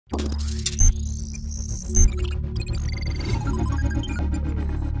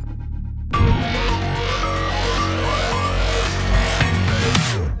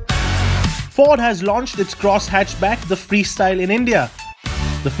Ford has launched its cross hatchback, the Freestyle, in India.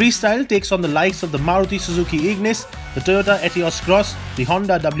 The Freestyle takes on the likes of the Maruti Suzuki Ignis, the Toyota Etios Cross, the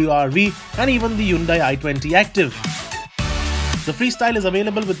Honda WR-V and even the Hyundai i20 Active. The Freestyle is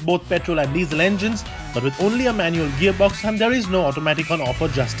available with both petrol and diesel engines, but with only a manual gearbox, and there is no automatic on offer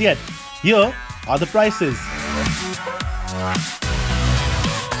just yet. Here are the prices.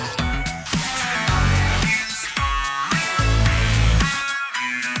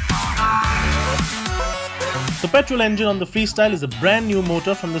 The petrol engine on the Freestyle is a brand new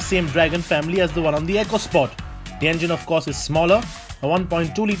motor from the same Dragon family as the one on the EcoSport. The engine of course is smaller, a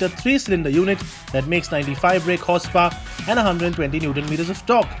 1.2 litre 3-cylinder unit that makes 95 brake horsepower and 120 Nm of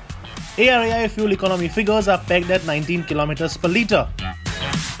torque. ARAI fuel economy figures are pegged at 19 km per litre.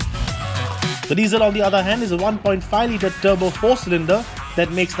 The diesel on the other hand is a 1.5 litre turbo 4-cylinder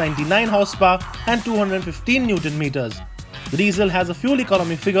that makes 99 horsepower and 215 Nm. The diesel has a fuel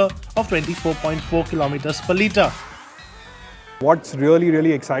economy figure of 24.4 km per litre. What's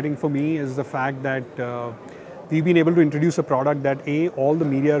really exciting for me is the fact that we've been able to introduce a product that all the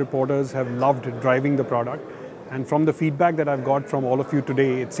media reporters have loved driving the product, and from the feedback that I've got from all of you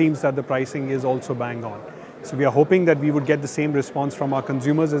today, it seems that the pricing is also bang on. So we are hoping that we would get the same response from our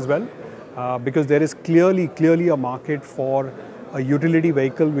consumers as well, because there is clearly a market for a utility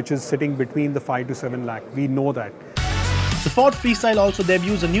vehicle which is sitting between the 5 to 7 lakh. We know that. The Ford Freestyle also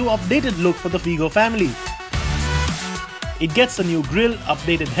debuts a new updated look for the Figo family. It gets a new grille,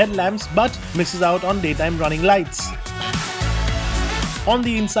 updated headlamps, but misses out on daytime running lights. On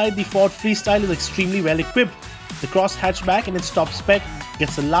the inside, the Ford Freestyle is extremely well equipped. The cross hatchback in its top spec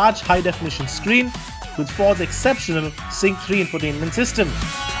gets a large high-definition screen with Ford's exceptional Sync 3 infotainment system.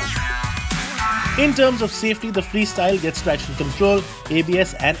 In terms of safety, the Freestyle gets traction control,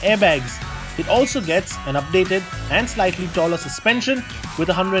 ABS and airbags. It also gets an updated and slightly taller suspension with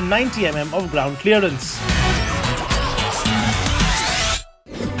 190 mm of ground clearance.